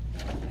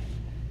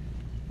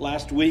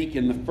Last week,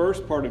 in the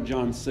first part of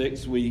John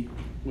 6, we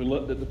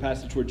looked at the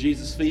passage where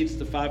Jesus feeds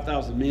the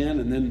 5,000 men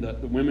and then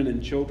the women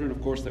and children,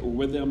 of course, that were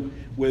with them,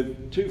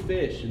 with 2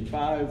 fish and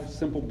 5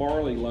 simple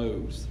barley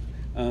loaves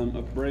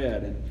of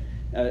bread.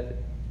 And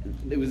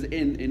it was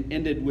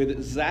ended with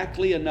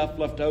exactly enough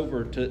left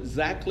over to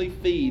exactly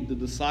feed the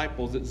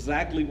disciples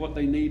exactly what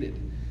they needed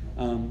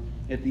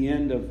at the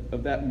end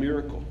of that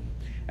miracle.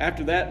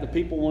 After that, the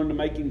people wanted to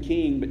make him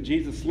king, but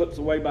Jesus slips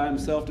away by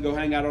himself to go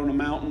hang out on a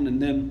mountain,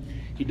 and then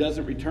he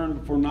doesn't return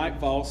before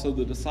nightfall, so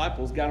the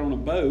disciples got on a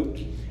boat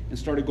and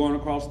started going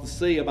across the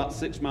sea about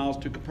 6 miles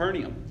to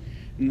Capernaum.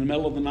 In the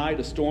middle of the night,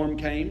 a storm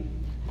came.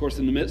 Of course,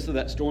 in the midst of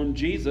that storm,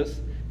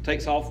 Jesus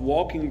takes off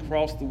walking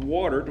across the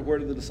water to where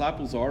the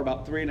disciples are,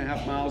 about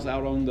 3.5 miles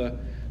out on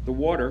the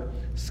water,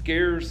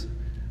 scares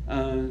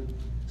them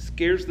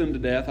to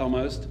death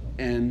almost,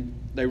 and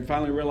they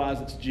finally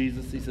realize it's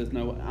Jesus. He says,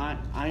 "No,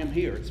 I am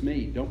here. It's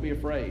me. Don't be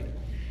afraid."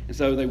 And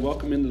so they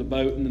welcome into the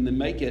boat, and then they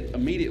make it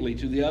immediately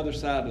to the other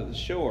side of the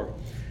shore.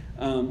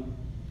 And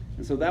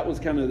so that was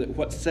kind of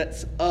what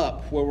sets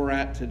up where we're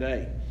at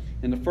today.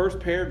 In the first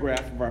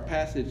paragraph of our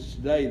passage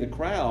today, the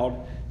crowd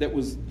that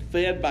was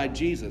fed by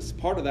Jesus,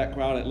 part of that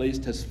crowd at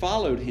least, has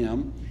followed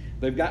him.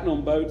 They've gotten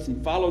on boats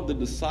and followed the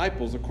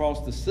disciples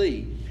across the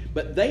sea.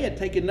 But they had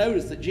taken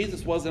notice that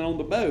Jesus wasn't on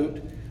the boat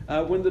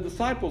when the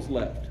disciples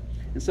left.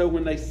 And so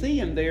when they see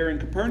him there in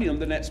Capernaum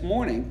the next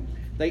morning,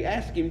 they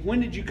ask him,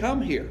 "When did you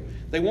come here?"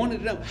 They wanted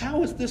to know,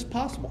 how is this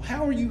possible?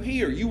 How are you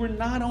here? You were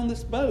not on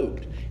this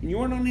boat, and you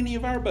weren't on any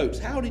of our boats.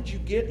 How did you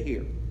get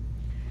here?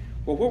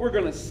 Well, what we're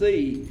going to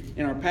see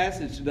in our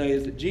passage today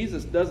is that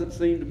Jesus doesn't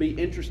seem to be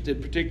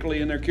interested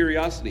particularly in their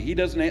curiosity. He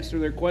doesn't answer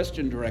their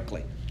question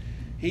directly.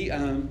 He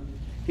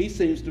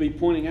seems to be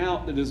pointing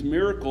out that his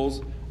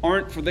miracles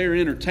aren't for their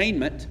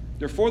entertainment.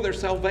 They're for their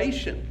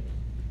salvation.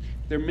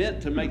 They're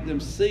meant to make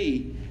them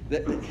see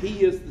that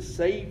he is the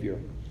Savior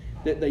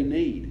that they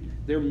need.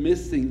 They're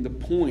missing the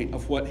point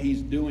of what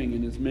he's doing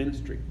in his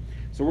ministry.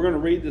 So we're going to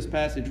read this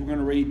passage. We're going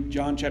to read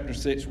John chapter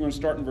 6. We're going to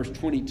start in verse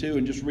 22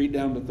 and just read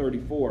down to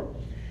 34.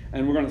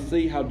 And we're going to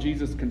see how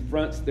Jesus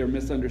confronts their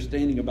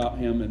misunderstanding about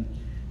him, and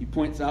he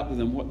points out to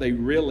them what they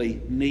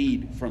really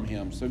need from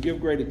him. So give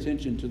great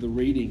attention to the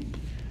reading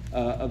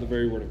of the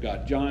very word of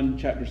God. John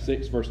chapter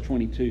 6, verse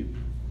 22.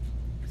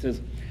 It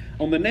says,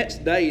 "On the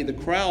next day, the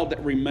crowd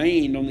that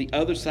remained on the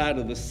other side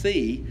of the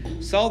sea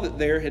saw that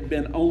there had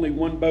been only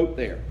one boat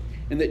there,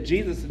 and that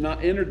Jesus had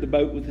not entered the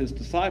boat with his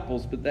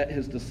disciples, but that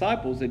his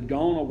disciples had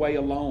gone away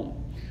alone.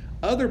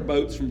 Other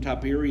boats from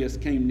Tiberias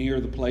came near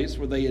the place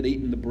where they had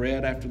eaten the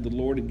bread after the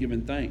Lord had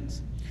given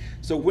thanks.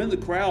 So when the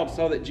crowd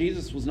saw that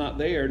Jesus was not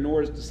there,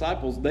 nor his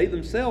disciples, they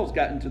themselves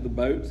got into the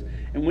boats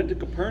and went to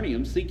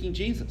Capernaum seeking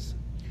Jesus.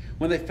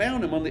 When they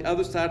found him on the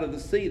other side of the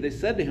sea, they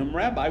said to him,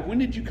 'Rabbi, when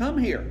did you come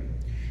here?'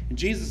 And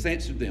Jesus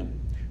answered them,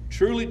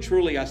 'Truly,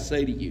 truly, I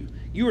say to you,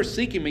 you are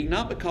seeking me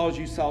not because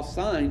you saw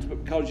signs,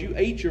 but because you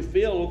ate your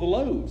fill of the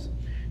loaves.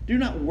 Do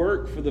not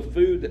work for the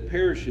food that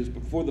perishes,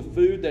 but for the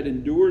food that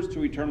endures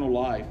to eternal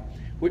life,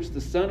 which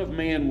the Son of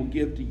Man will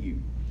give to you.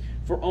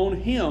 For on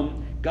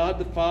him God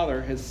the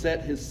Father has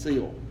set his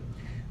seal.'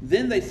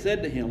 Then they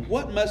said to him,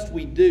 'What must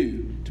we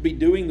do to be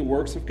doing the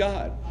works of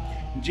God?'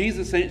 And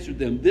Jesus answered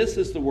them, 'This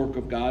is the work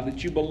of God,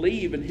 that you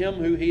believe in him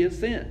who he has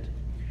sent.'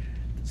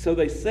 So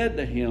they said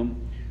to him,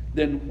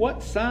 'Then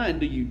what sign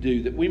do you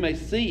do that we may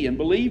see and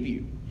believe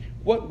you?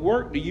 What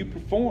work do you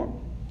perform?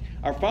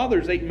 Our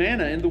fathers ate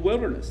manna in the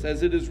wilderness,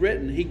 as it is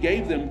written, he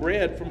gave them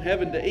bread from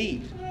heaven to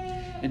eat.'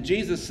 And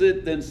Jesus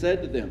then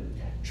said to them,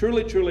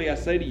 'Truly, truly, I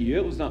say to you,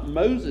 it was not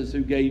Moses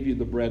who gave you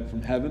the bread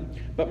from heaven,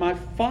 but my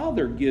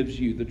Father gives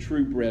you the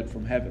true bread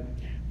from heaven.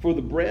 For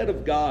the bread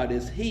of God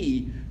is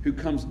he who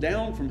comes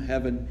down from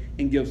heaven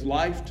and gives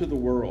life to the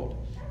world.'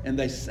 And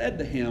they said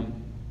to him,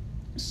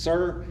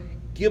 'Sir,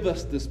 give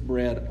us this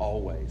bread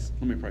always.'"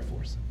 Let me pray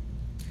for us.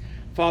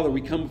 Father, we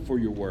come before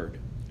your word.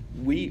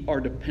 We are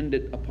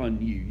dependent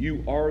upon you.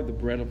 You are the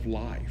bread of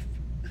life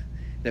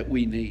that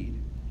we need.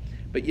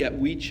 But yet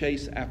we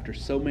chase after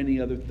so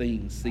many other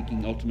things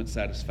seeking ultimate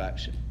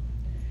satisfaction.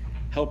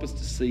 Help us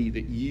to see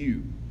that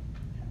you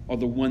are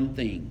the one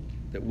thing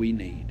that we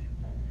need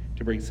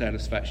to bring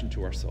satisfaction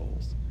to our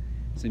souls.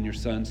 It's in your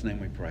Son's name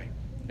we pray.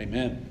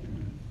 Amen.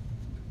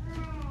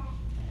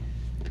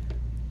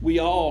 We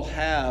all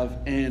have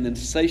an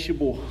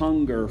insatiable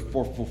hunger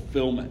for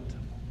fulfillment,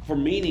 for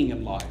meaning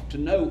in life, to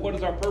know what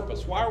is our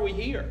purpose, why are we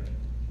here?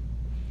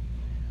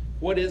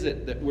 What is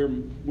it that we're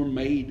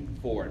made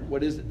for, and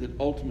what is it that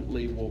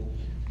ultimately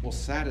will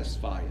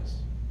satisfy us?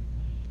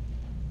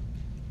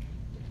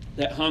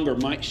 That hunger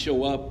might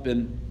show up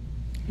in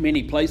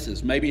many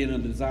places, maybe in a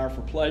desire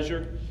for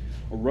pleasure,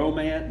 or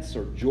romance,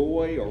 or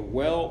joy, or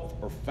wealth,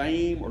 or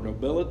fame, or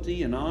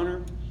nobility and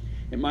honor.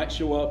 It might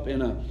show up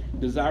in a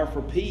desire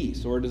for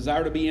peace or a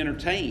desire to be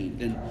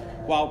entertained. And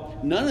while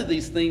none of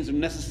these things are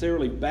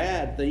necessarily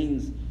bad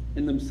things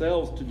in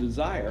themselves to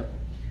desire,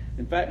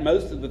 in fact,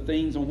 most of the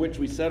things on which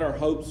we set our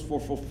hopes for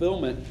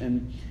fulfillment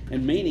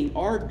and meaning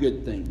are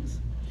good things.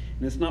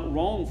 And it's not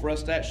wrong for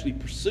us to actually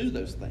pursue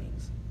those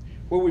things.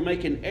 Where we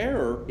make an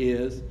error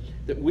is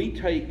that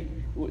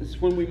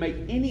when we make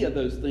any of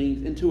those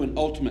things into an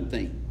ultimate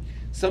thing,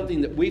 something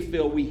that we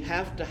feel we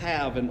have to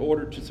have in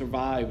order to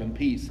survive in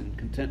peace and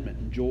contentment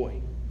and joy,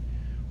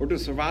 or to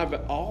survive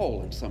at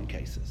all in some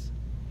cases.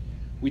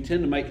 We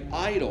tend to make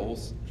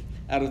idols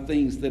out of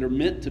things that are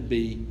meant to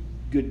be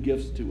good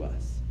gifts to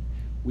us.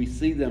 We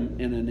see them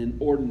in an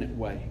inordinate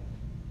way.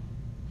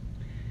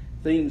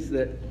 Things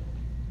that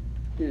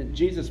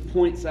Jesus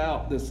points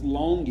out this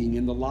longing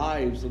in the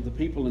lives of the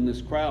people in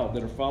this crowd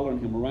that are following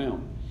him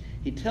around.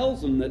 He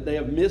tells them that they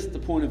have missed the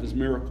point of his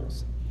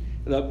miracles.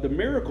 The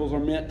miracles are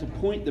meant to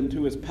point them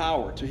to his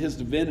power, to his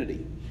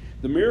divinity.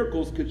 The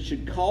miracles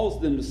should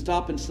cause them to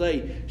stop and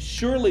say,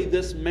 surely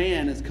this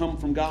man has come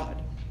from God.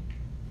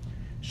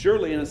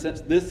 Surely, in a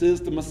sense, this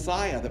is the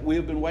Messiah that we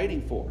have been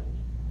waiting for.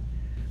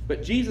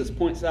 But Jesus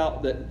points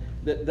out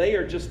that they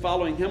are just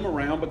following him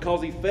around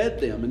because he fed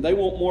them and they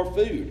want more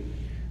food.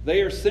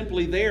 They are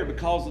simply there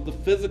because of the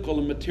physical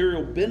and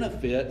material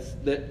benefits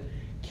that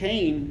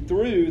came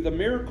through the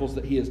miracles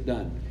that he has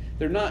done.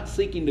 They're not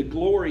seeking to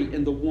glory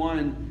in the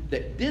one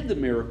that did the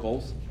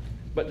miracles,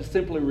 but to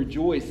simply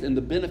rejoice in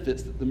the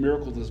benefits that the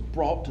miracles has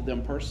brought to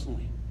them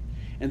personally.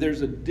 And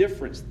there's a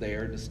difference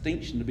there, a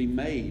distinction to be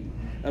made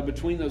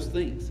between those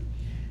things.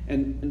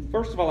 And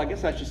first of all, I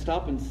guess I should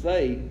stop and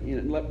say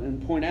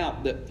and point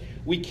out that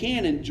we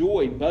can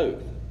enjoy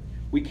both.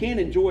 We can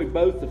enjoy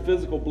both the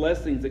physical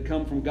blessings that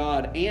come from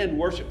God and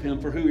worship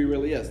him for who he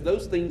really is.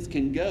 Those things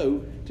can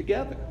go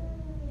together.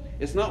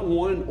 It's not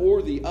one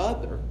or the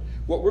other.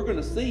 What we're going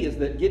to see is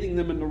that getting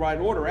them in the right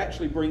order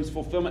actually brings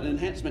fulfillment and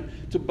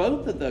enhancement to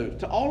both of those,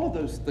 to all of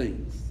those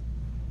things.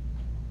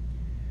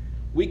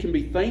 We can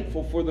be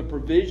thankful for the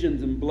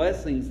provisions and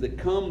blessings that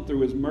come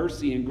through his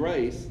mercy and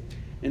grace,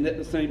 and at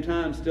the same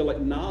time still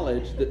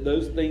acknowledge that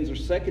those things are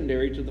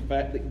secondary to the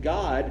fact that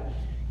God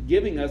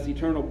giving us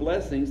eternal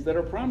blessings that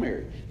are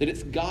primary, that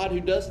it's God who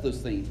does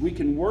those things. We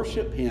can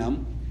worship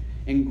him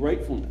in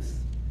gratefulness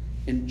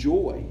and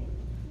joy,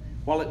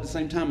 while at the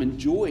same time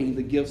enjoying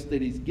the gifts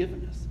that he's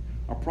given us.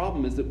 Our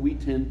problem is that we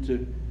tend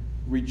to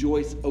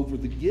rejoice over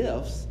the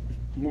gifts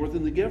more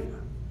than the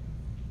giver.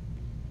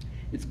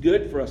 It's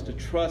good for us to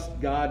trust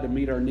God to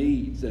meet our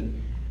needs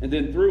and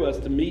then through us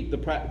to meet the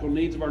practical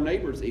needs of our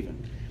neighbors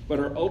even. But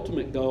our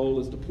ultimate goal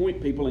is to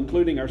point people,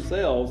 including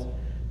ourselves,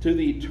 to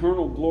the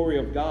eternal glory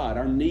of God,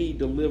 our need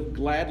to live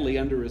gladly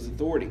under his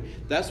authority.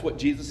 That's what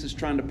Jesus is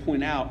trying to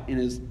point out in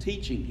his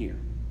teaching here.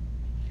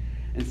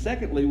 And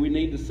secondly, we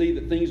need to see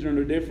that things are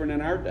no different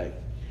in our day.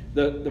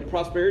 The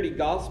prosperity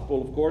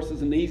gospel, of course,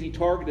 is an easy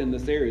target in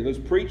this area. Those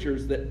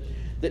preachers that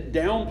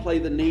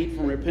downplay the need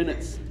for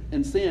repentance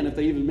and sin, if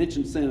they even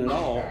mention sin at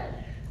all,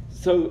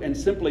 and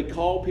simply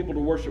call people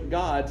to worship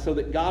God so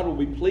that God will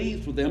be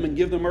pleased with them and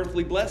give them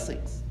earthly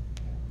blessings.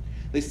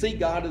 They see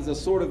God as a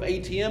sort of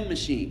ATM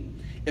machine.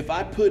 If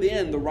I put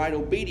in the right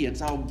obedience,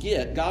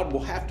 God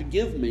will have to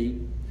give me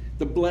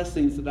the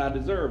blessings that I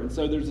deserve. And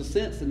so there's a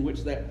sense in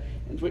which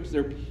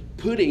they're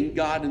putting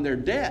God in their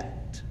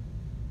debt.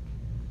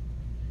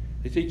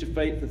 They teach a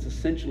faith that's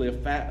essentially a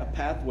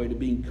pathway to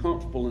being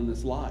comfortable in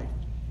this life.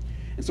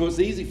 And so it's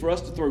easy for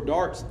us to throw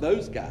darts at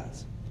those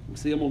guys. We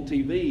see them on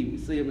TV. We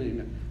see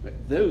them.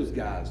 Those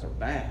guys are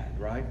bad,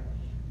 right?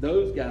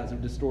 Those guys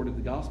have distorted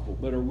the gospel.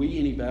 But are we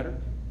any better?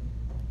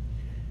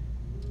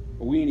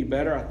 Are we any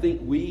better? I think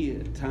we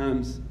at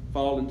times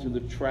fall into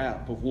the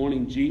trap of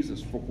wanting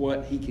Jesus for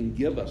what he can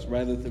give us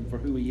rather than for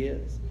who he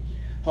is.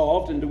 How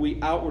often do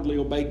we outwardly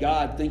obey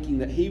God thinking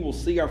that he will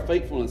see our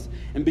faithfulness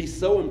and be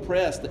so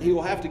impressed that he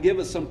will have to give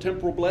us some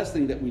temporal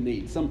blessing that we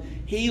need, some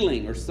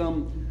healing or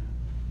some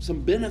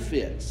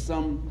benefit,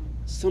 some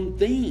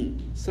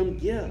thing, some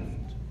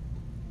gift.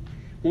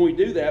 When we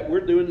do that,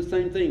 we're doing the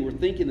same thing. We're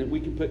thinking that we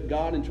can put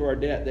God into our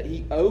debt, that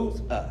he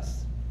owes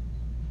us.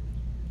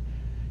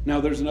 Now,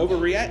 there's an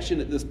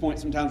overreaction at this point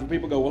sometimes where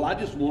people go, well, I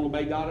just won't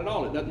obey God at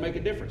all. It doesn't make a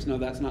difference. No,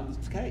 that's not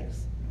the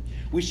case.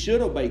 We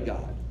should obey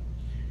God.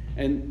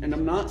 And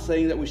I'm not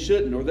saying that we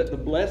shouldn't or that the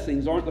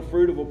blessings aren't the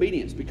fruit of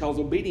obedience, because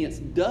obedience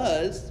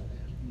does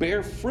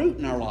bear fruit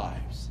in our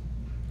lives.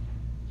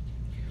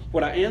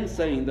 What I am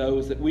saying, though,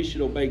 is that we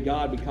should obey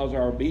God because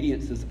our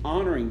obedience is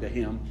honoring to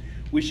him.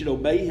 We should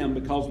obey him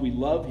because we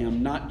love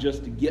him, not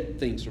just to get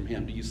things from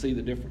him. Do you see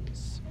the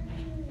difference?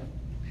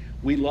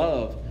 We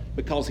love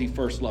because he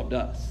first loved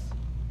us.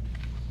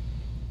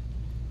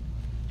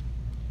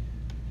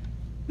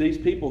 These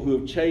people who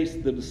have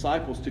chased the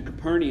disciples to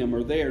Capernaum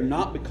are there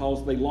not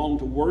because they long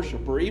to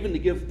worship or even to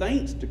give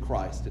thanks to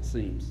Christ, it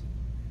seems.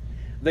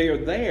 They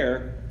are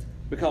there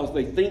because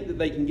they think that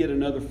they can get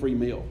another free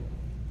meal.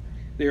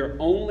 They are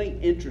only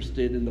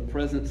interested in the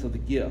presence of the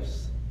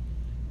gifts,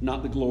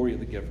 not the glory of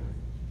the giver.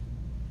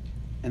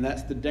 And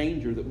that's the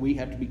danger that we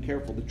have to be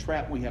careful, the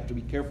trap we have to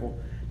be careful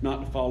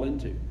not to fall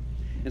into.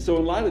 And so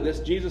in light of this,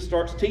 Jesus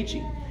starts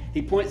teaching.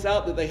 He points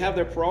out that they have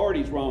their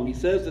priorities wrong. He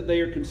says that they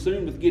are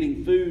consumed with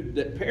getting food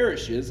that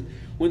perishes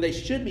when they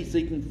should be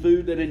seeking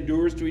food that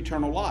endures to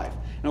eternal life.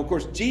 Now, of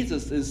course,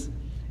 Jesus is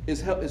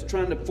is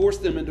trying to force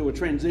them into a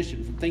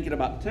transition from thinking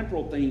about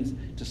temporal things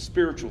to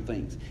spiritual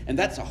things. And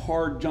that's a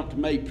hard jump to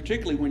make,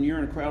 particularly when you're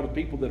in a crowd of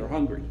people that are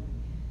hungry.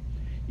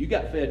 You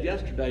got fed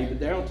yesterday,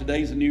 but now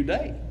today's a new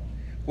day.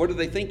 What are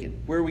they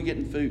thinking? Where are we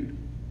getting food?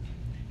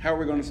 How are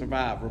we going to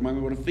survive? Or am I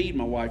going to feed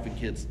my wife and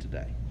kids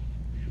today?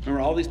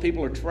 Remember, all these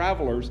people are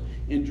travelers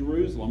in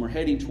Jerusalem or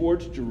heading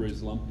towards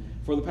Jerusalem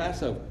for the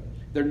Passover.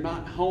 They're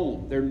not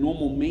home. Their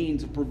normal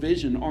means of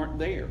provision aren't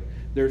there.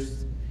 They're,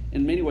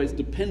 in many ways,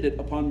 dependent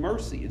upon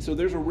mercy. And so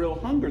there's a real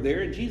hunger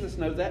there, and Jesus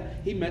knows that.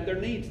 He met their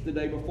needs the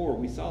day before.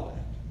 We saw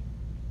that.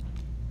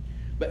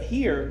 But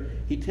here,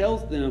 he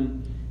tells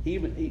them, he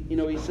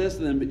says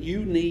to them, but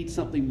you need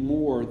something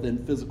more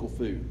than physical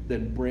food,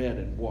 than bread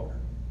and water.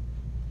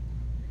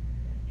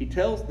 He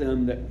tells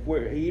them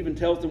he even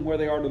tells them where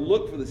they are to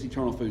look for this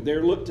eternal food.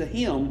 They're look to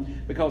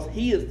him because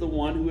he is the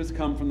one who has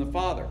come from the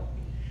Father.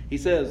 He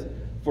says,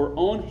 for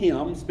on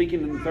him,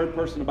 speaking in the third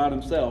person about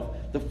himself,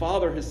 the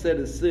Father has set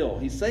his seal.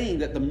 He's saying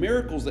that the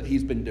miracles that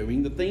he's been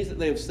doing, the things that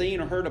they have seen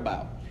or heard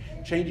about,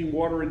 changing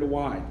water into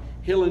wine,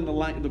 healing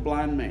the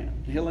blind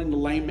man, healing the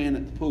lame man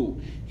at the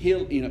pool,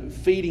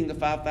 feeding the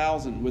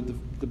 5,000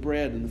 with the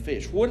bread and the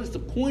fish. What is the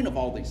point of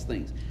all these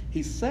things?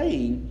 He's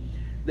saying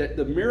that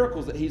the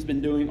miracles that he's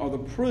been doing are the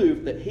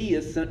proof that he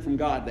is sent from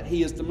God, that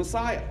he is the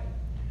Messiah.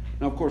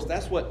 Now, of course,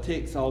 that's what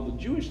ticks all the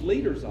Jewish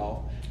leaders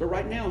off, but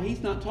right now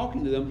he's not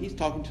talking to them, he's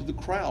talking to the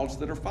crowds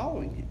that are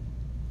following him.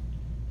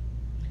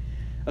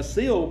 A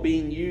seal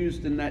being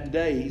used in that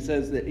day, he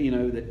says that,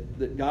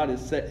 that God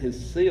has set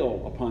his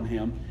seal upon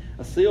him.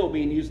 A seal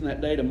being used in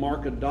that day to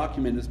mark a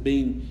document as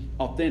being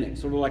authentic,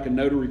 sort of like a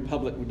notary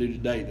public would do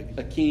today.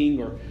 A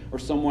king or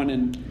someone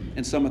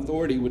in some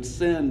authority would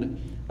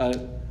send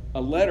a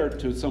letter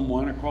to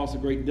someone across a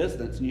great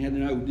distance, and you had to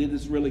know, did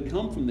this really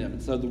come from them?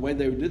 And so the way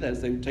they would do that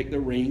is they would take their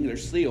ring, their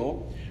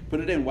seal, put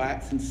it in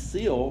wax, and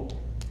seal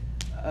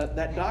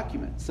that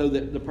document so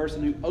that the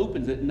person who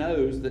opens it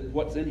knows that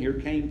what's in here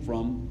came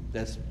from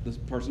this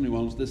person who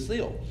owns this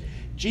seal.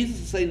 Jesus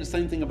is saying the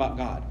same thing about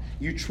God.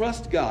 You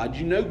trust God.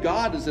 You know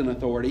God is in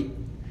authority.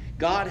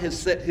 God has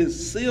set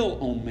his seal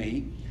on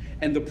me.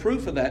 And the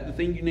proof of that, the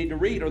thing you need to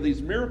read, are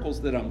these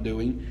miracles that I'm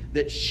doing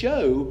that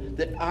show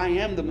that I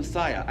am the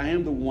Messiah. I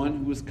am the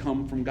one who has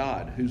come from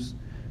God, who's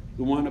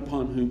the one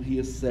upon whom he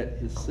has set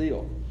his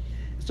seal.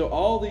 So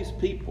all these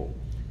people,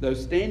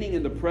 those standing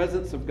in the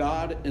presence of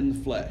God in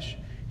the flesh,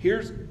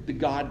 here's the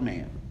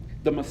God-man,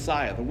 the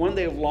Messiah, the one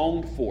they have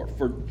longed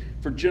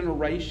for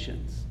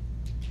generations.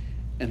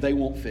 And they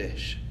want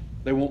fish.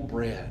 They want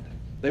bread.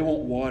 They want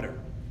water.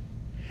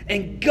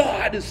 And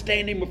God is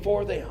standing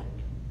before them.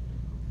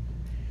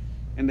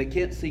 And they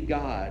can't see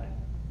God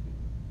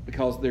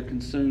because they're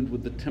consumed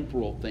with the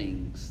temporal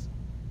things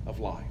of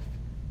life.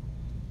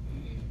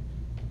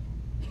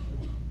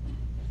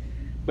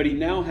 But he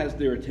now has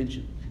their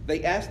attention.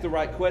 They ask the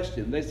right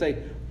question. They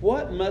say,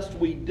 what must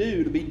we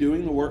do to be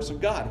doing the works of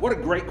God? What a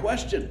great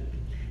question.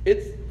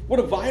 What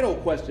a vital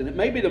question. It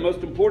may be the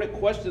most important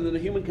question that a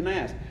human can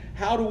ask.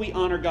 How do we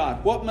honor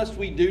God? What must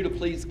we do to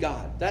please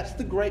God? That's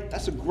a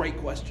great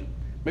question.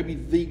 Maybe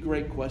the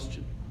great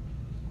question.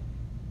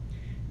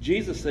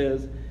 Jesus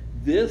says,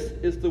 this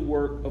is the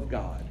work of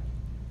God.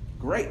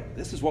 Great.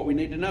 This is what we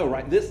need to know,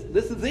 right? This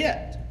is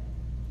it.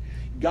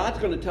 God's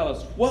going to tell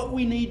us what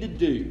we need to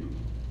do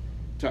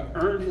to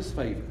earn his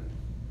favor.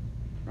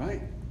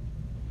 Right?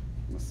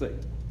 Let's see.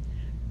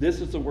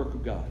 This is the work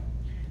of God.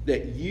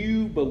 That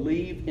you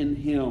believe in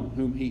him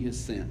whom he has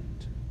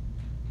sent.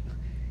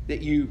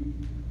 That you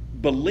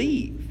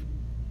believe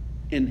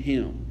in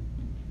him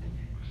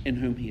in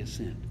whom he has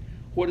sent.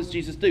 What does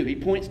Jesus do? He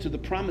points to the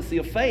primacy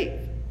of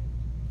faith.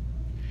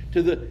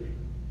 To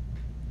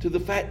the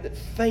fact that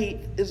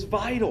faith is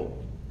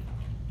vital.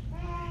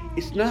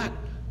 It's not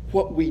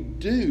what we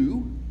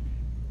do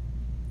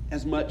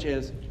as much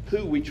as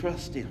who we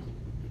trust in.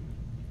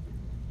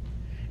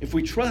 If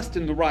we trust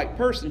in the right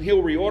person,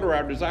 he'll reorder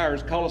our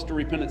desires, call us to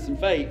repentance and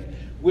faith.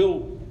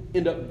 We'll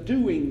end up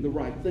doing the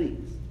right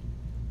things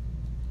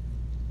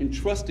and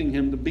trusting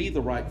him to be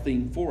the right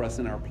thing for us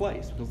in our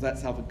place, because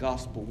that's how the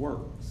gospel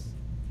works.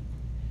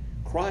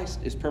 Christ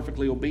is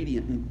perfectly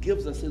obedient and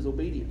gives us his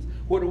obedience.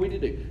 What are we to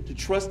do? To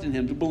trust in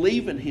him, to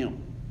believe in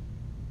him.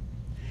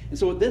 And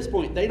so at this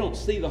point, they don't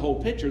see the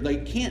whole picture. They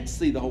can't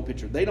see the whole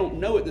picture. They don't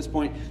know at this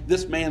point,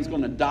 this man's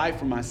going to die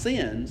for my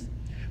sins.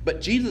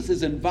 But Jesus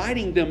is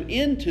inviting them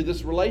into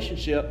this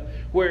relationship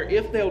where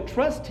if they'll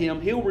trust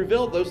him, he'll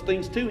reveal those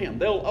things to him.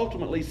 They'll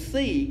ultimately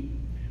see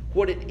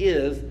what it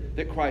is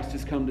that Christ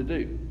has come to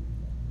do.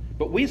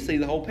 But we see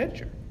the whole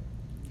picture.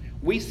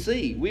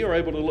 We are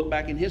able to look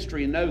back in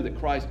history and know that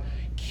Christ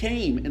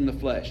came in the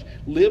flesh,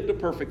 lived a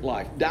perfect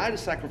life, died a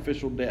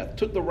sacrificial death,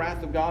 took the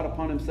wrath of God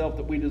upon himself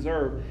that we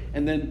deserve,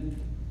 and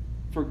then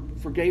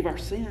forgave our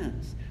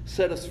sins,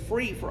 set us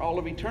free for all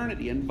of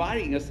eternity,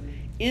 inviting us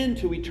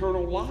into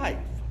eternal life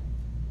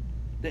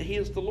that he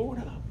is the Lord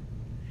of,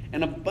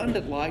 an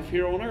abundant life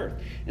here on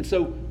earth. And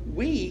so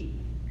we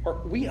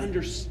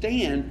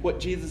understand what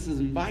Jesus is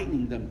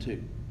inviting them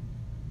to.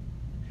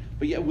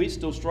 But yet we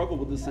still struggle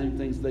with the same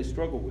things they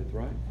struggle with,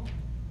 right?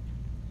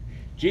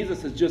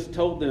 Jesus has just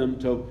told them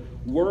to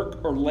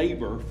work or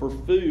labor for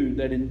food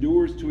that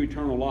endures to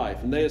eternal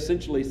life. And they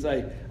essentially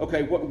say,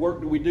 okay, what work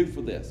do we do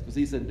for this? Because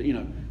he said,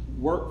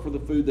 work for the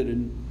food that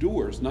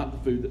endures, not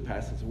the food that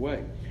passes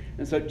away.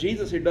 And so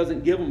Jesus here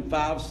doesn't give them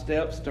 5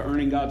 steps to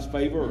earning God's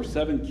favor or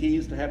 7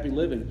 keys to happy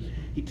living.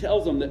 He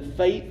tells them that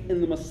faith in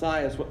the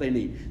Messiah is what they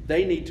need.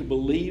 They need to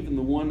believe in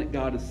the one that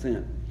God has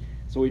sent.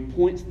 So he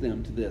points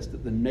them to this,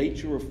 that the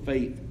nature of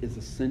faith is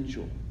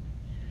essential.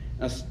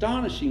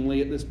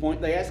 Astonishingly, at this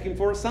point, they ask him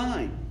for a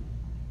sign.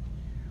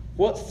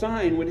 What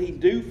sign would he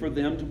do for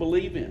them to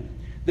believe in?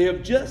 They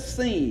have just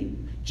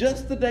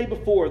the day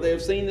before, they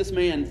have seen this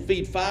man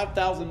feed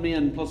 5,000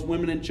 men plus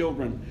women and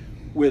children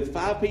with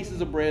 5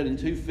 pieces of bread and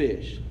 2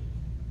 fish.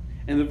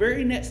 And the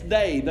very next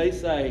day, they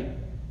say,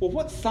 well,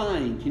 what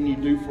sign can you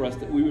do for us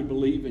that we would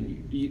believe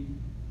in you?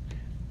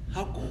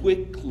 How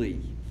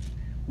quickly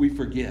we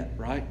forget,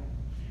 right?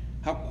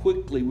 How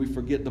quickly we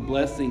forget the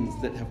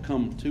blessings that have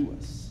come to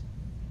us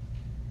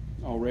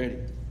already.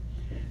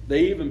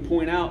 They even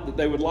point out that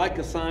they would like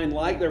a sign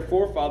like their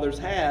forefathers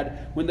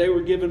had when they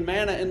were given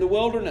manna in the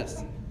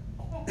wilderness.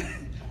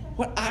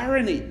 What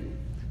irony!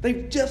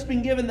 They've just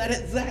been given that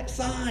exact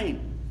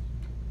sign.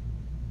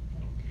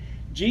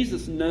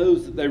 Jesus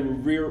knows that they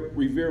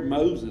revere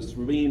Moses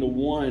for being the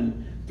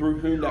one through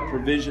whom that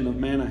provision of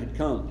manna had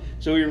come.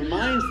 So he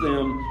reminds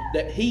them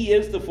that he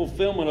is the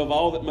fulfillment of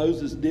all that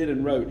Moses did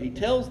and wrote. He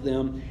tells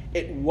them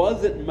it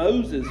wasn't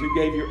Moses who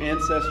gave your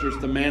ancestors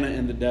the manna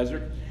in the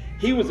desert.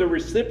 He was a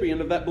recipient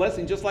of that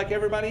blessing just like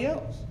everybody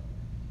else.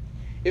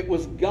 It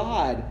was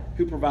God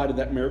who provided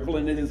that miracle,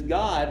 and it is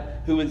God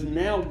who is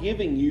now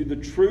giving you the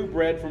true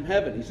bread from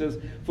heaven. He says,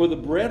 for the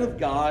bread of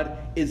God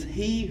is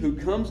he who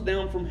comes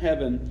down from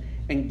heaven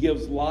and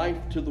gives life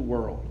to the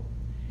world.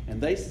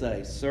 And they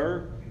say,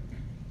 sir,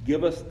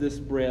 give us this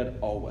bread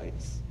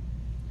always.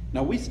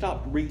 Now we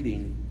stopped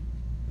reading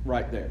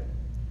right there.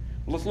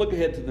 Well, let's look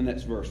ahead to the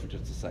next verse for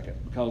just a second,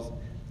 because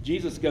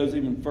Jesus goes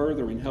even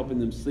further in helping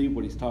them see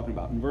what he's talking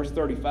about. In verse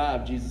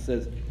 35, Jesus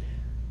says,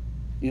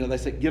 they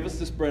say, give us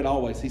this bread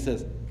always. He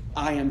says,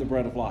 I am the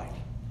bread of life.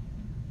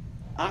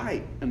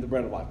 I am the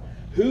bread of life.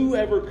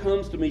 Whoever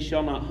comes to me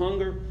shall not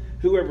hunger.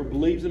 Whoever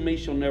believes in me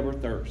shall never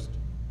thirst.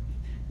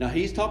 Now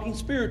he's talking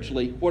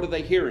spiritually. What are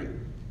they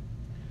hearing?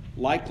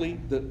 Likely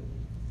the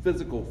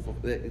physical.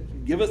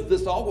 Give us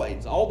this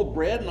always. All the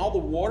bread and all the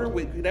water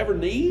we could ever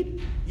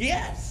need?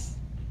 Yes.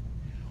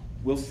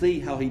 We'll see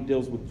how he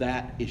deals with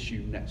that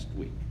issue next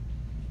week.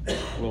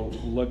 We'll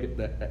look at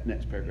that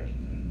next paragraph.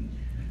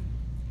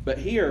 But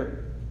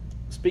here,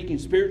 speaking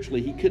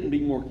spiritually, he couldn't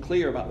be more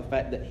clear about the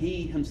fact that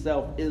he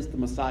himself is the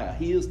Messiah.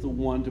 He is the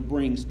one to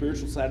bring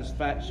spiritual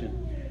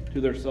satisfaction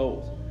to their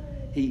souls.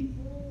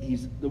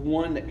 He's the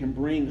one that can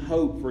bring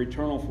hope for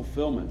eternal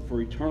fulfillment,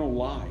 for eternal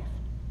life.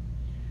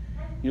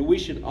 We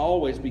should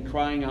always be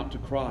crying out to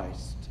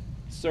Christ,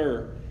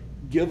 sir,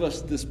 give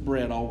us this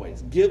bread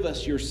always. Give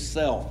us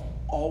yourself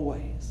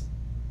always.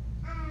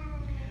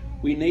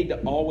 We need to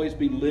always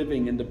be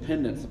living in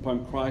dependence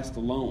upon Christ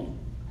alone.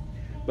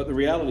 But the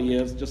reality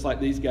is, just like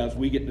these guys,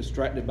 we get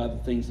distracted by the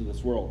things of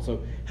this world.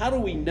 So how do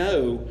we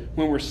know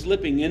when we're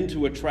slipping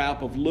into a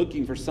trap of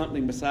looking for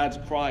something besides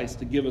Christ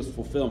to give us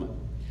fulfillment?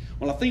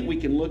 Well, I think we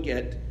can look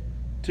at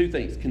 2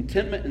 things,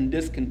 contentment and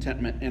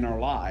discontentment in our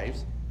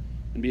lives,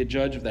 and be a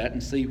judge of that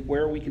and see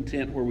where we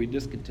content, where we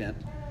discontent,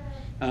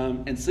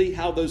 and see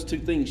how those 2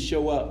 things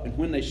show up and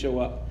when they show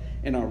up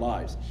in our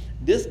lives.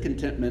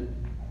 Discontentment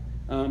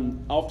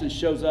often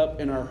shows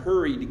up in our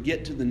hurry to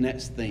get to the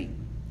next thing.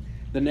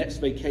 The next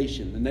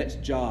vacation, the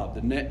next job,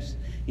 the next,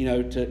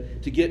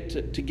 to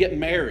get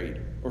married,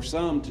 or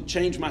some to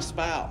change my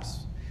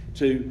spouse,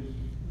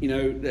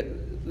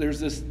 there's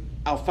this,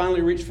 I'll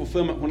finally reach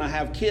fulfillment when I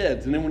have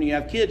kids. And then when you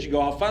have kids, you go,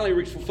 I'll finally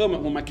reach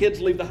fulfillment when my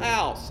kids leave the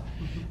house.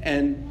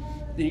 And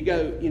you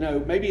go,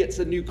 maybe it's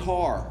a new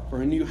car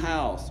or a new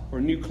house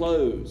or new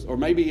clothes, or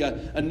maybe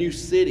a new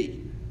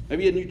city,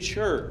 maybe a new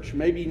church,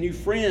 maybe new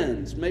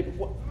friends, maybe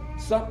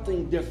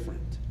something different.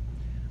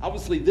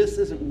 Obviously, this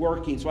isn't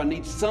working, so I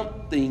need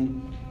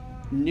something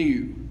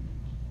new.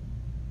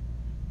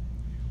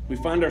 We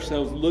find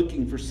ourselves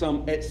looking for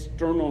some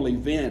external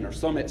event or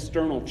some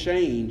external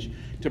change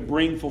to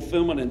bring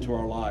fulfillment into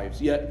our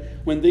lives. Yet,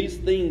 when these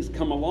things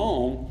come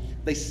along,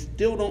 they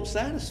still don't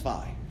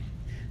satisfy.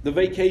 The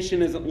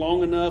vacation isn't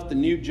long enough. The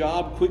new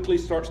job quickly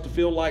starts to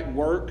feel like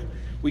work.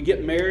 We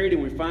get married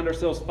and we find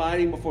ourselves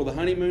fighting before the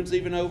honeymoon's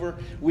even over.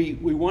 We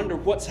wonder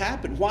what's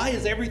happened. Why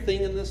is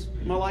everything in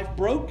my life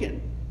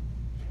broken?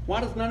 Why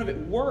does none of it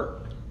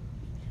work?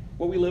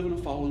 Well, we live in a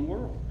fallen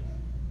world.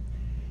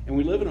 And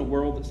we live in a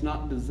world that's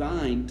not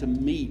designed to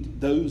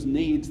meet those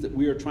needs that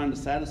we are trying to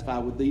satisfy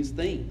with these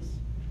things.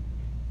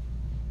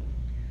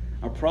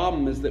 Our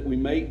problem is that we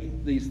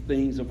make these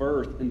things of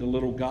earth into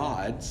little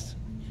gods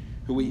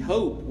who we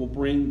hope will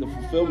bring the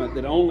fulfillment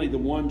that only the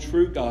one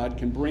true God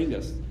can bring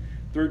us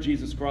through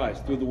Jesus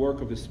Christ, through the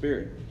work of His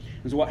Spirit.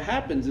 And so what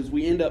happens is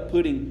we end up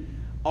putting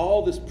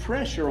all this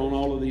pressure on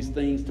all of these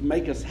things to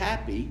make us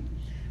happy,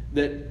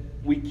 that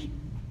we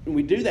And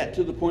we do that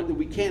to the point that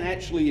we can't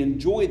actually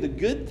enjoy the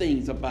good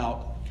things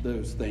about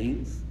those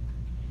things.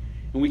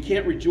 And we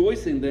can't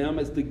rejoice in them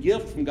as the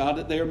gift from God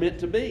that they are meant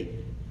to be.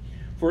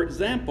 For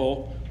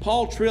example,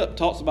 Paul Tripp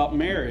talks about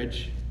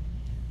marriage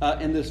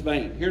in this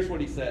vein. Here's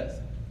what he says.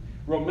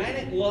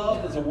 Romantic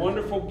love is a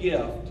wonderful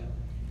gift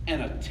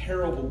and a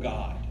terrible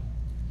God.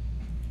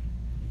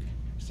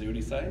 See what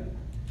he's saying?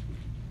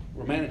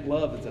 Romantic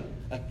love is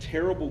a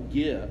terrible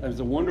gift, is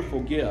a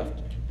wonderful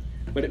gift,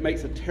 but it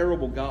makes a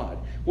terrible God.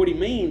 What he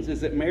means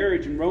is that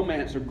marriage and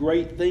romance are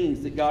great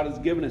things that God has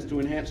given us to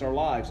enhance our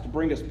lives, to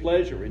bring us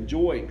pleasure and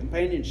joy and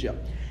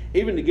companionship,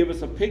 even to give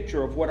us a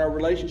picture of what our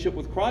relationship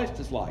with Christ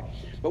is like.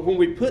 But when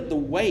we put the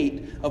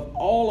weight of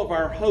all of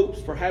our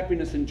hopes for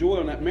happiness and joy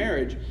on that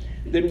marriage,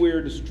 then we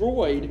are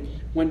destroyed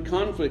when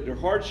conflict or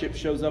hardship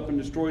shows up and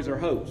destroys our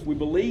hopes. We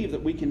believe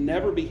that we can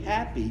never be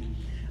happy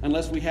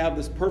unless we have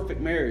this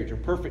perfect marriage or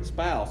perfect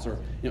spouse, or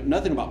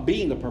nothing about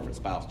being the perfect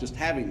spouse, just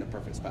having the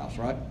perfect spouse,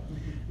 right?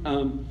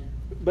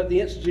 But the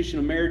institution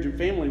of marriage and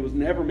family was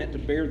never meant to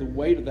bear the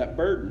weight of that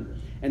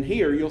burden. And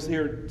here, you'll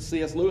hear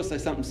C.S. Lewis say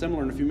something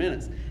similar in a few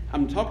minutes.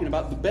 I'm talking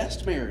about the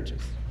best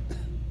marriages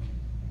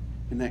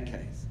in that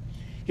case.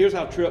 Here's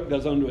how Tripp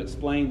goes on to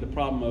explain the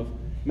problem of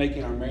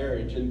making our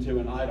marriage into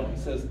an idol. He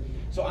says,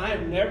 so I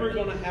am never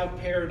going to have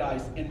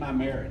paradise in my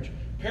marriage.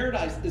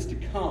 Paradise is to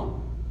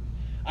come.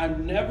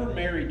 I'm never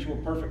married to a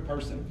perfect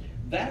person.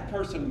 That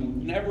person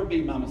will never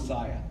be my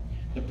Messiah.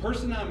 The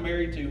person I'm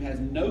married to has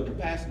no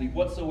capacity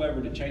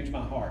whatsoever to change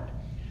my heart.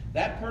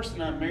 That person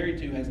I'm married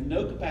to has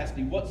no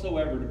capacity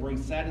whatsoever to bring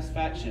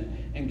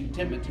satisfaction and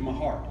contentment to my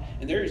heart.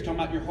 And there he's talking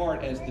about your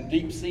heart as the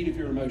deep seat of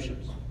your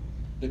emotions,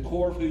 the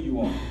core of who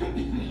you are.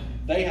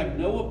 They have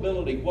no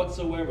ability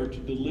whatsoever to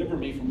deliver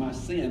me from my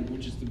sin,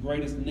 which is the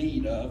greatest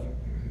need of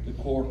the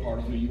core part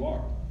of who you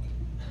are.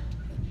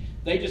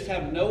 They just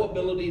have no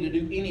ability to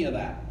do any of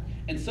that.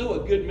 And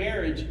so a good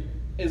marriage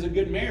is a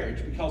good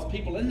marriage because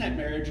people in that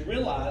marriage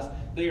realize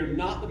they are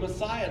not the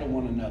Messiah to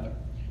one another.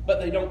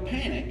 But they don't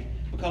panic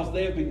because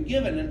they have been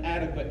given an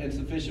adequate and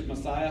sufficient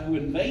Messiah who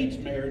invades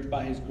marriage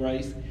by his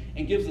grace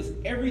and gives us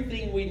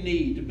everything we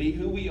need to be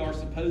who we are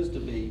supposed to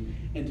be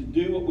and to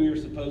do what we are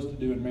supposed to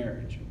do in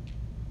marriage.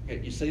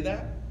 Okay, you see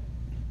that?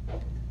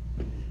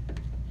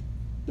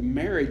 The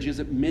marriage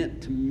isn't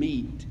meant to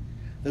meet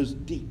those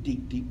deep,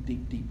 deep, deep,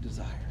 deep, deep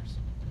desires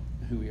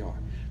of who we are.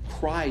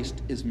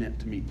 Christ is meant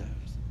to meet those.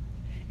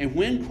 And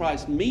when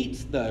Christ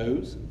meets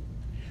those,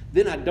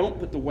 then I don't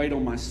put the weight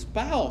on my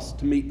spouse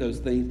to meet those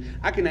things.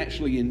 I can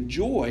actually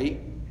enjoy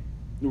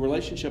the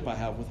relationship I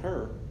have with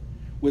her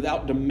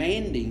without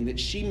demanding that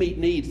she meet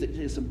needs that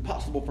it's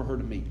impossible for her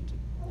to meet.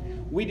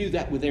 We do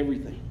that with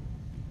everything.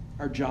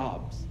 Our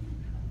jobs,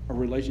 our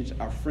relationships,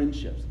 our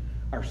friendships,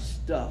 our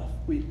stuff,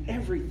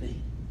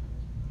 everything.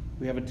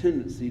 We have a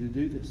tendency to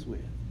do this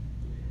with.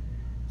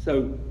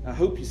 So I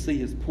hope you see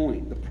his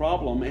point. The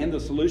problem and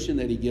the solution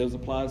that he gives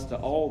applies to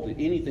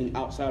anything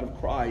outside of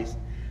Christ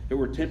that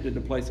we're tempted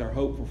to place our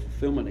hope for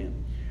fulfillment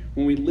in.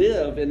 When we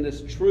live in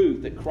this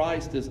truth that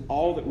Christ is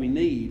all that we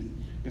need,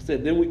 like I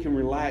said, then we can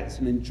relax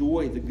and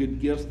enjoy the good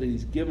gifts that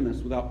he's given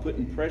us without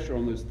putting pressure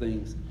on those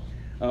things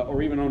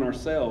or even on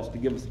ourselves to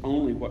give us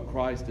only what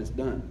Christ has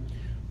done.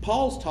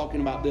 Paul's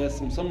talking about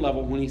this on some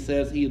level when he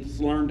says he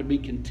has learned to be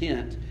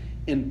content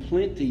in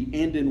plenty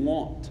and in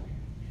want.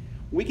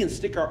 We can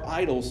stick our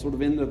idols sort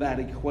of into that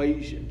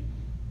equation.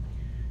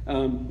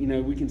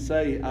 We can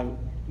say, I've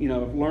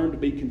learned to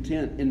be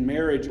content in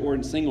marriage or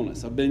in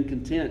singleness. I've been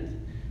content.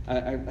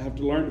 I have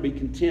to learn to be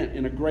content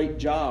in a great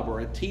job or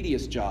a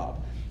tedious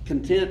job.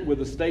 Content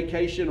with a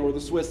staycation or the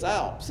Swiss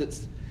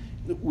Alps.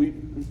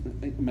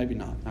 Maybe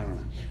not. I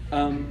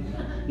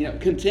don't know.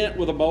 Content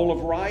with a bowl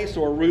of rice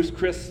or a Ruth's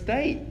Chris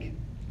steak.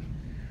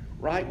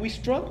 Right? We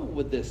struggle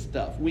with this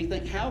stuff. We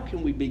think, how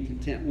can we be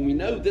content when we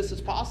know this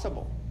is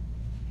possible?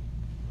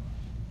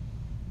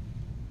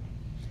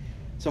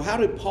 So how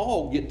did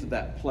Paul get to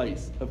that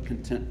place of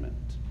contentment?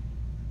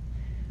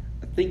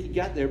 I think he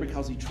got there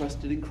because he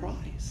trusted in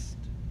Christ.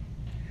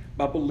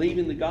 By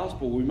believing the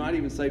gospel, we might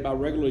even say by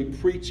regularly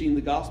preaching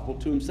the gospel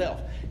to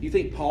himself. You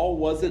think Paul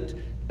wasn't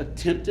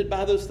tempted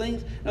by those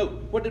things? No,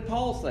 what did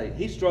Paul say?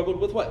 He struggled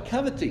with what?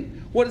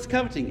 Coveting. What is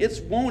coveting? It's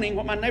wanting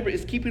what my neighbor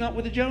is, keeping up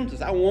with the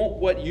Joneses. I want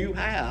what you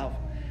have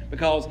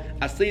because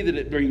I see that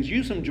it brings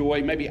you some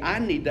joy. Maybe I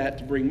need that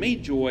to bring me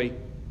joy,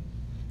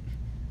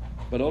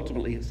 but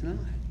ultimately it's not.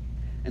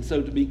 And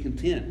so to be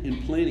content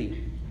in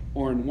plenty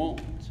or in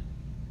want.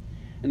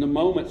 In the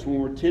moments when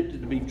we're tempted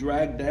to be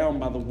dragged down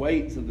by the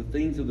weights of the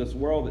things of this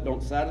world that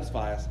don't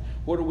satisfy us,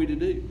 what are we to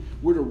do?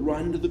 We're to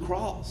run to the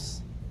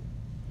cross.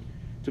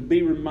 To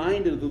be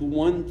reminded of the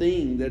one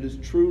thing that is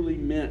truly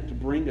meant to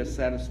bring us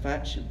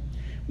satisfaction.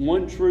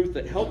 One truth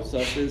that helps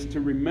us is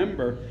to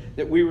remember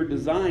that we were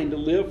designed to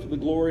live for the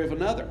glory of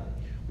another.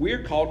 We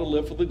are called to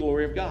live for the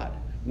glory of God.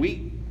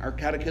 Our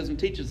catechism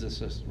teaches us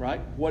this,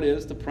 right? What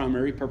is the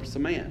primary purpose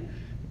of man?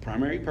 The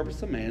primary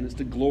purpose of man is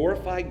to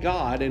glorify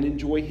God and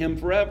enjoy him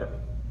forever.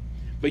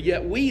 But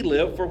yet we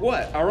live for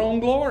what? Our own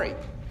glory.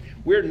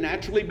 We're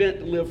naturally meant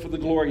to live for the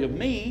glory of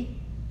me,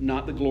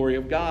 not the glory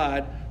of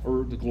God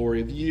or the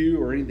glory of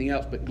you or anything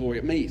else but glory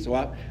of me.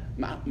 So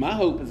my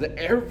hope is that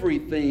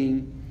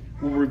everything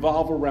will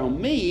revolve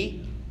around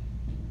me.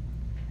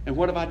 And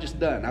what have I just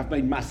done? I've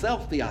made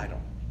myself the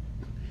idol.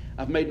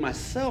 I've made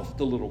myself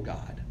the little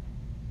God.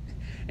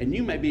 And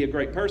you may be a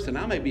great person,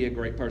 I may be a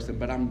great person,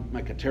 but I'm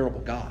like a terrible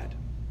God.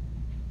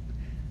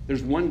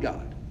 There's one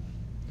God.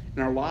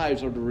 And our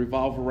lives are to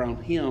revolve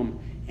around Him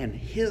and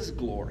His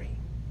glory.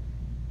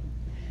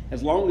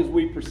 As long as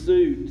we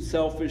pursue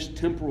selfish,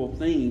 temporal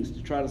things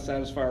to try to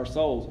satisfy our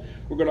souls,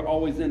 we're going to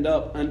always end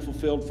up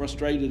unfulfilled,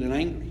 frustrated, and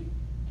angry.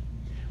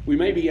 We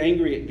may be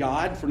angry at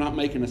God for not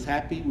making us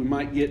happy. We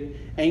might get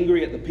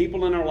angry at the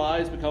people in our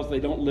lives because they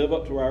don't live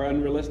up to our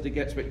unrealistic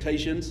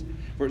expectations.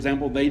 For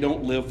example, they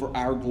don't live for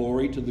our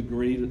glory to the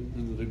degree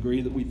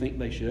that we think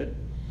they should.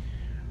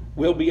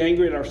 We'll be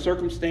angry at our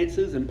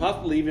circumstances and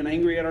possibly even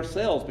angry at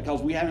ourselves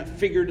because we haven't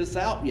figured this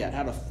out yet,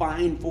 how to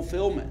find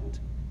fulfillment.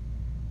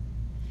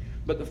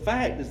 But the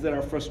fact is that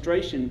our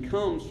frustration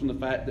comes from the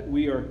fact that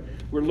we're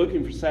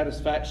looking for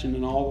satisfaction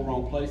in all the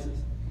wrong places.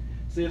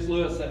 C.S.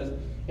 Lewis says,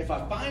 if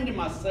I find in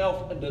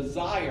myself a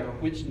desire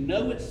which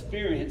no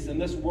experience in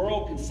this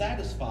world can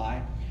satisfy,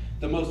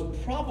 the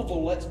most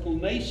probable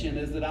explanation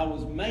is that I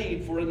was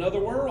made for another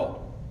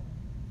world.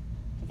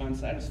 To find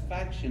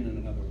satisfaction in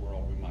another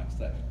world, we might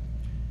say.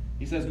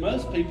 He says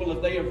most people,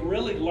 if they have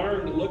really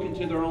learned to look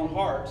into their own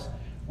hearts,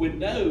 would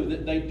know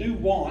that they do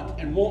want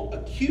and want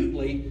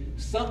acutely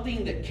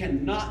something that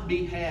cannot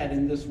be had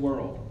in this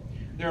world.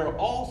 There are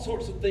all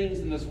sorts of things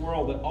in this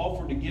world that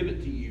offer to give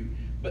it to you,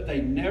 but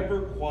they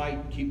never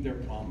quite keep their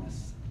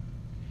promise.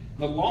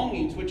 The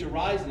longings which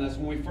arise in us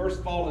when we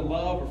first fall in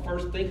love or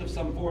first think of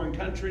some foreign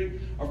country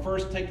or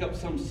first take up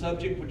some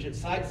subject which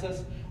excites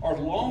us are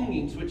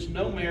longings which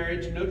no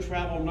marriage, no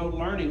travel, no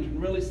learning can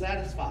really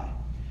satisfy.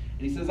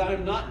 And he says, I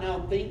am not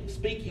now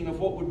speaking of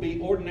what would be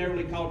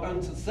ordinarily called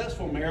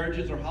unsuccessful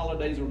marriages or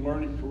holidays or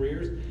learned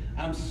careers.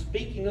 I'm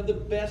speaking of the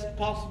best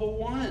possible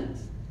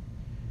ones.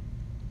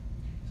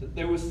 So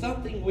there was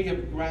something we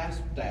have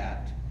grasped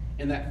at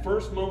in that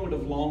first moment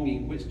of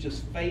longing which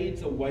just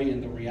fades away in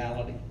the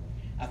reality.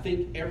 I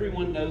think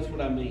everyone knows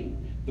what I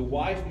mean. The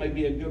wife may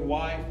be a good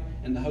wife,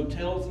 and the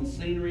hotels and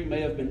scenery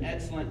may have been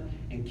excellent,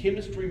 and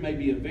chemistry may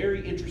be a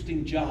very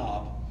interesting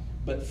job,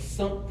 but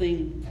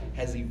something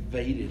has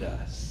evaded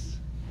us.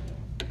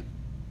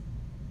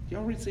 Do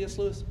y'all read C.S.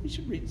 Lewis? We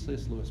should read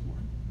C.S. Lewis more.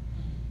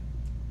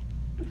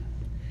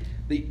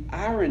 The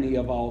irony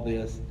of all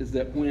this is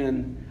that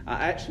when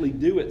I actually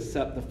do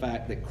accept the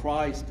fact that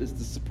Christ is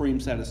the supreme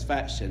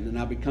satisfaction and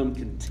I become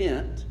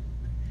content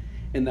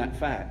in that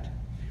fact,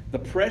 the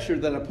pressure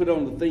that I put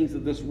on the things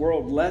of this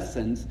world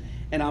lessens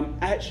and I'm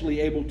actually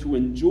able to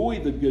enjoy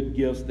the good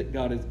gifts that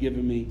God has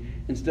given me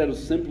instead of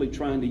simply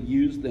trying to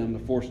use them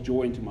to force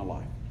joy into my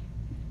life.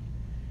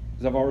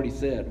 As I've already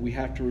said, we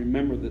have to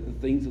remember that the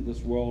things of this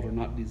world are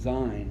not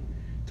designed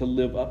to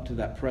live up to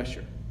that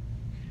pressure.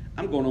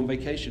 I'm going on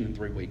vacation in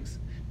 3 weeks.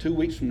 2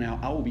 weeks from now,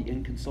 I will be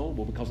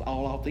inconsolable because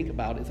all I'll think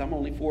about is I'm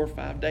only 4 or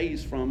 5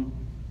 days from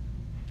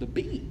the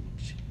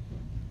beach.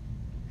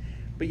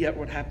 But yet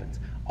what happens?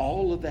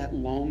 All of that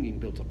longing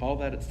builds up, all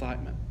that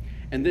excitement.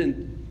 And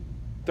then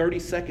 30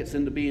 seconds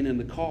into being in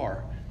the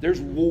car,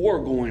 there's war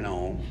going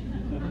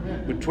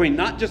on between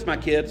not just my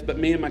kids, but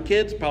me and my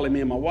kids, probably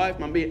me and my wife,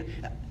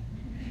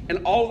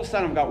 and all of a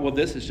sudden I've got, well,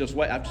 this is just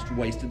I've just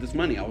wasted this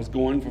money. I was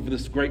going for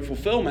this great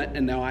fulfillment,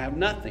 and now I have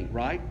nothing,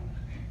 right?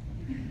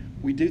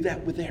 We do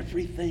that with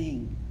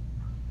everything.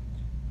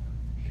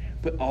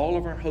 Put all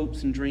of our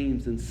hopes and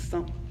dreams in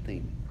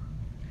something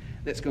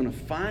that's going to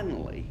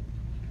finally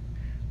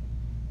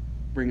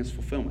bring us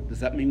fulfillment. Does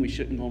that mean we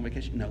shouldn't go on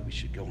vacation? No, we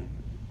should go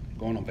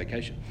on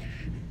vacation.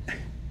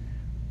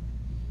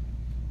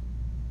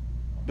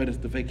 But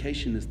if the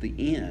vacation is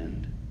the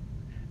end,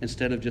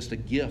 instead of just a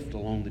gift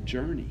along the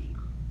journey,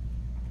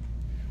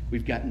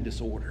 we've gotten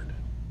disordered.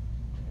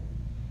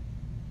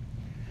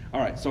 All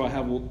right, so I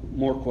have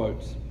more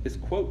quotes. It's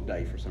quote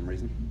day for some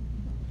reason.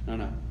 I don't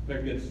know.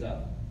 They're good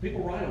stuff.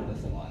 People write on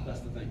this a lot.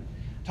 That's the thing.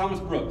 Thomas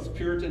Brooks,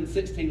 Puritan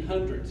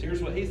 1600s.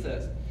 Here's what he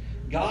says.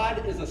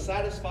 God is a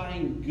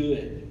satisfying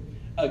good,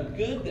 a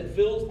good that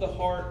fills the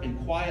heart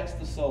and quiets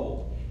the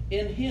soul.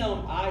 In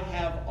Him I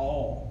have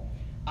all.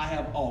 I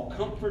have all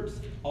comforts,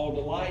 all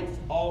delights,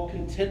 all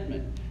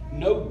contentment.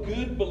 No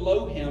good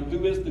below Him,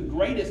 who is the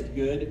greatest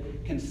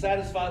good, can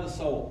satisfy the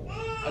soul.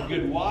 A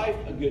good wife,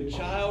 a good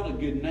child, a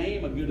good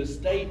name, a good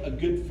estate, a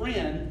good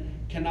friend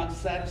cannot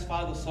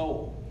satisfy the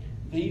soul.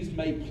 These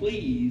may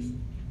please,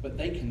 but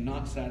they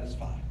cannot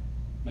satisfy.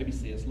 Maybe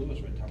C.S.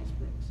 Lewis read Thomas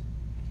Brooks.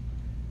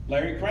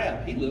 Larry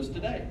Crabb, he lives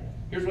today.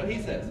 Here's what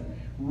he says.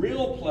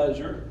 Real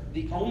pleasure,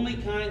 the only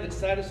kind that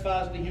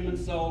satisfies the human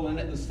soul and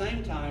at the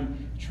same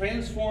time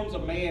transforms a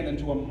man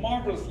into a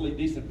marvelously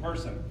decent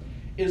person,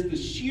 is the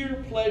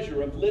sheer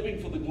pleasure of living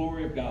for the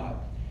glory of God.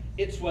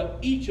 It's what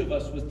each of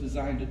us was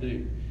designed to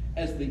do.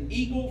 As the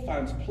eagle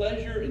finds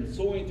pleasure in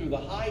soaring through the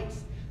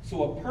heights,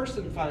 so a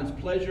person finds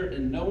pleasure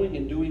in knowing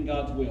and doing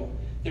God's will.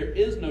 There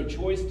is no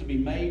choice to be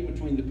made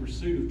between the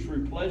pursuit of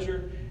true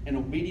pleasure and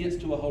obedience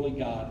to a holy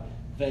God.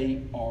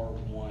 they are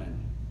one.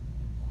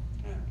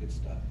 Good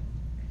stuff.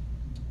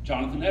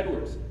 Jonathan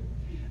Edwards.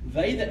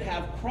 They that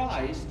have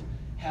Christ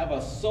have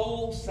a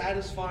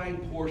soul-satisfying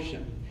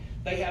portion.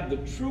 They have the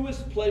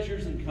truest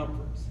pleasures and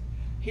comforts.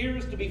 Here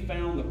is to be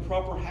found the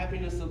proper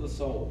happiness of the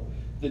soul.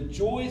 The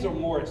joys are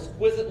more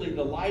exquisitely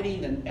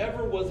delighting than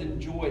ever was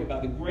enjoyed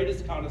by the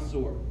greatest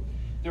connoisseur.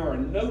 There are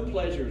no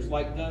pleasures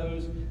like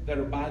those that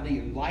are by the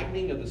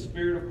enlightening of the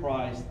Spirit of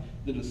Christ,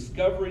 the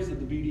discoveries of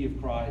the beauty of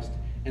Christ,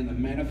 and the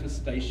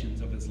manifestations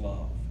of His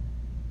love.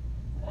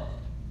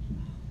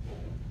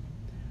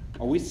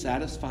 Are we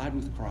satisfied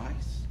with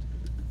Christ?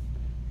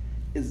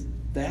 Is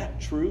that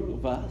true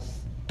of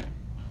us?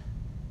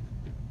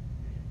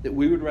 That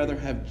we would rather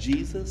have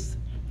Jesus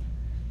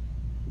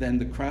than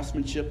the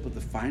craftsmanship of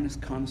the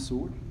finest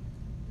connoisseur?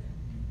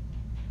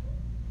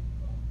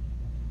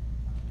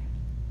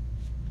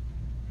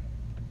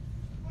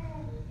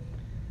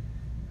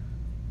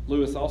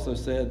 Lewis also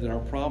said that our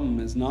problem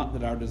is not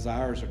that our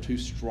desires are too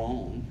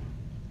strong.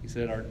 He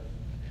said our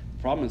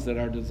problem is that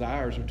our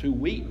desires are too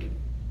weak.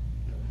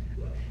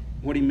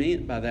 What he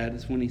meant by that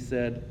is when he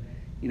said,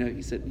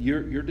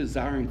 you're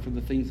desiring for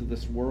the things of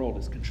this world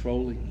is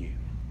controlling you.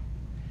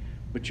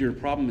 But your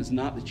problem is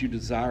not that you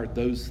desire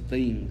those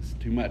things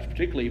too much,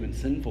 particularly even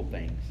sinful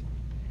things,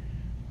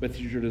 but that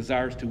your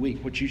desire is too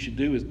weak. What you should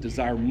do is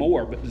desire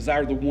more, but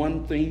desire the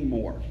one thing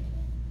more.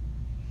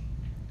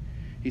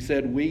 He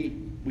said,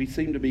 we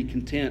seem to be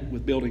content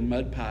with building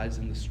mud pies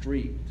in the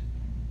street,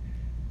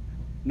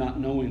 not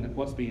knowing that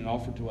what's being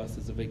offered to us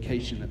is a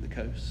vacation at the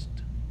coast.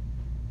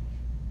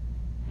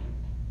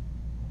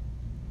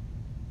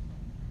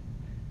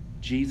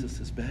 Jesus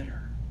is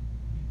better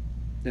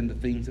than the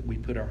things that we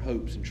put our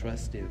hopes and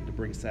trust in to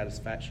bring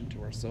satisfaction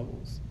to our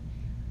souls.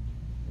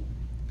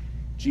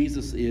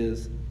 Jesus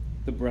is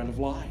the bread of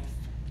life.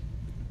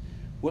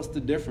 What's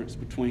the difference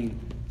between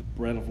the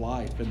bread of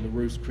life and the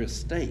Ruth's Chris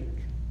steak?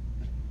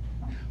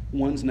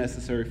 One's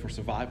necessary for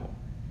survival.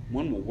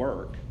 One will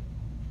work.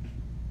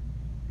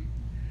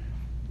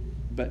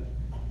 But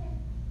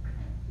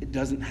it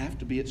doesn't have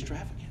to be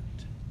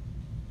extravagant.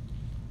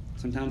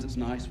 Sometimes it's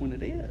nice when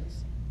it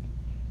is.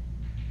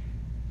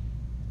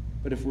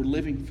 But if we're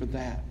living for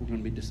that, we're going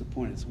to be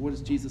disappointed. So what does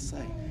Jesus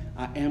say?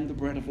 I am the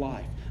bread of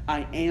life.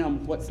 I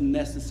am what's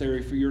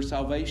necessary for your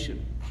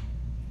salvation.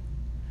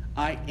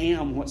 I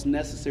am what's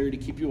necessary to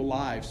keep you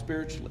alive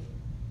spiritually.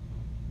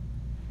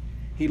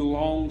 He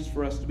longs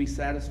for us to be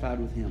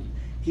satisfied with Him.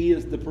 He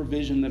is the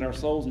provision that our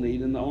souls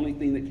need and the only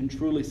thing that can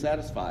truly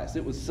satisfy us.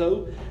 It was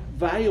so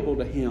valuable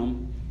to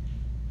Him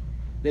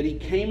that He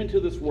came into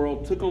this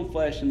world, took on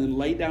flesh, and then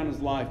laid down His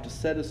life to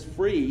set us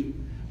free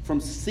from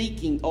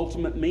seeking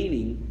ultimate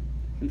meaning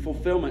and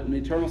fulfillment and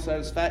eternal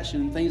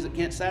satisfaction in things that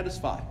can't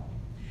satisfy.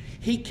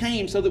 He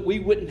came so that we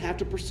wouldn't have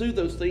to pursue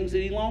those things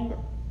any longer.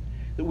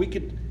 That we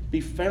could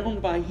be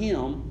found by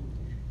Him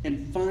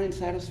and find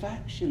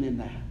satisfaction in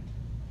that.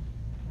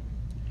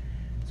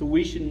 So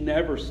we should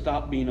never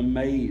stop being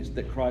amazed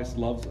that Christ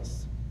loves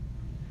us.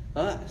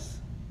 Us,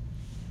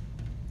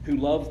 who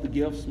loves the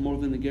gifts more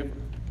than the giver.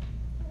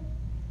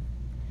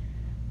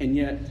 And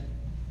yet,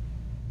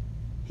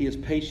 He is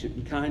patient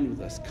and kind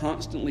with us,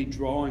 constantly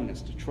drawing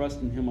us to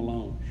trust in Him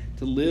alone,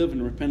 to live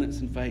in repentance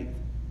and faith.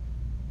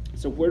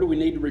 So where do we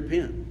need to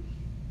repent?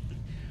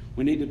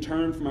 We need to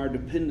turn from our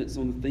dependence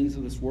on the things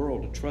of this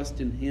world to trust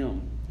in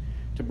Him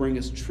to bring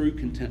us true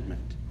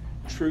contentment,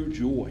 true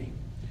joy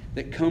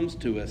that comes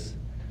to us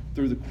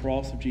through the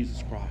cross of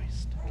Jesus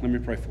Christ. Let me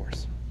pray for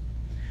us.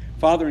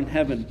 Father in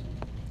heaven,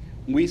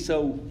 we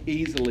so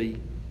easily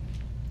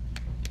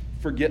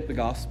forget the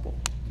gospel.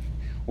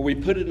 Or we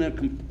put it in a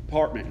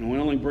compartment and we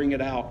only bring it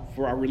out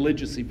for our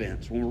religious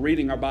events, when we're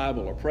reading our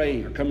Bible or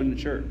praying or coming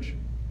to church.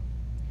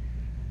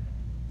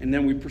 And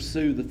then we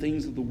pursue the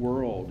things of the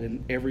world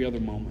in every other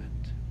moment.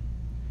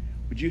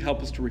 Would you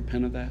help us to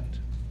repent of that?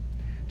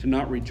 To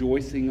not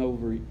rejoicing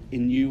over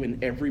in you in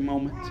every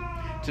moment?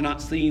 To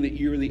not seeing that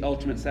you're the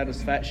ultimate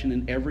satisfaction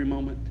in every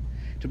moment?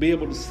 To be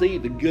able to see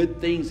the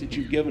good things that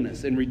you've given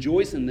us and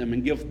rejoice in them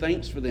and give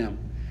thanks for them,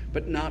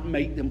 but not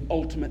make them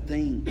ultimate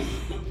things.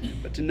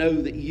 But to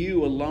know that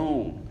you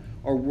alone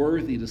are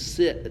worthy to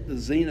sit at the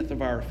zenith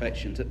of our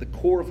affections, at the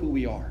core of who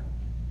we are.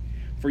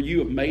 For you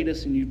have made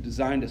us and you've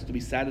designed us to be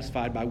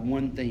satisfied by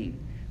one thing.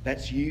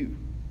 That's you.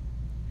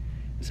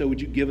 And so would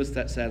you give us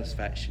that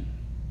satisfaction?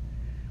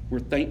 We're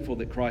thankful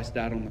that Christ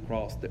died on the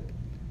cross,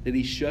 that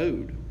He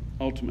showed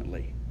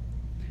ultimately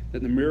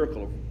that the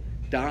miracle of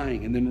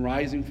dying and then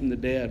rising from the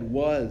dead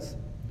was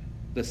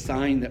the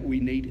sign that we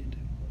needed.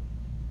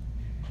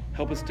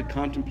 Help us to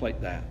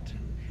contemplate that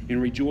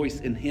and rejoice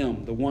in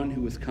Him, the one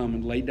who has come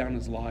and laid down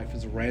His life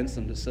as a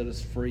ransom to set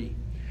us free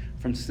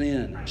from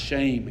sin and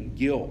shame and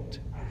guilt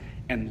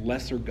and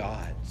lesser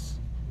gods,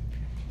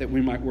 that we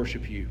might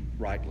worship you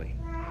rightly,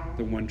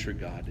 the one true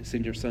God. It's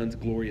in your Son's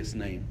glorious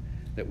name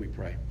that we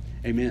pray.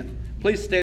 Amen. Please stand.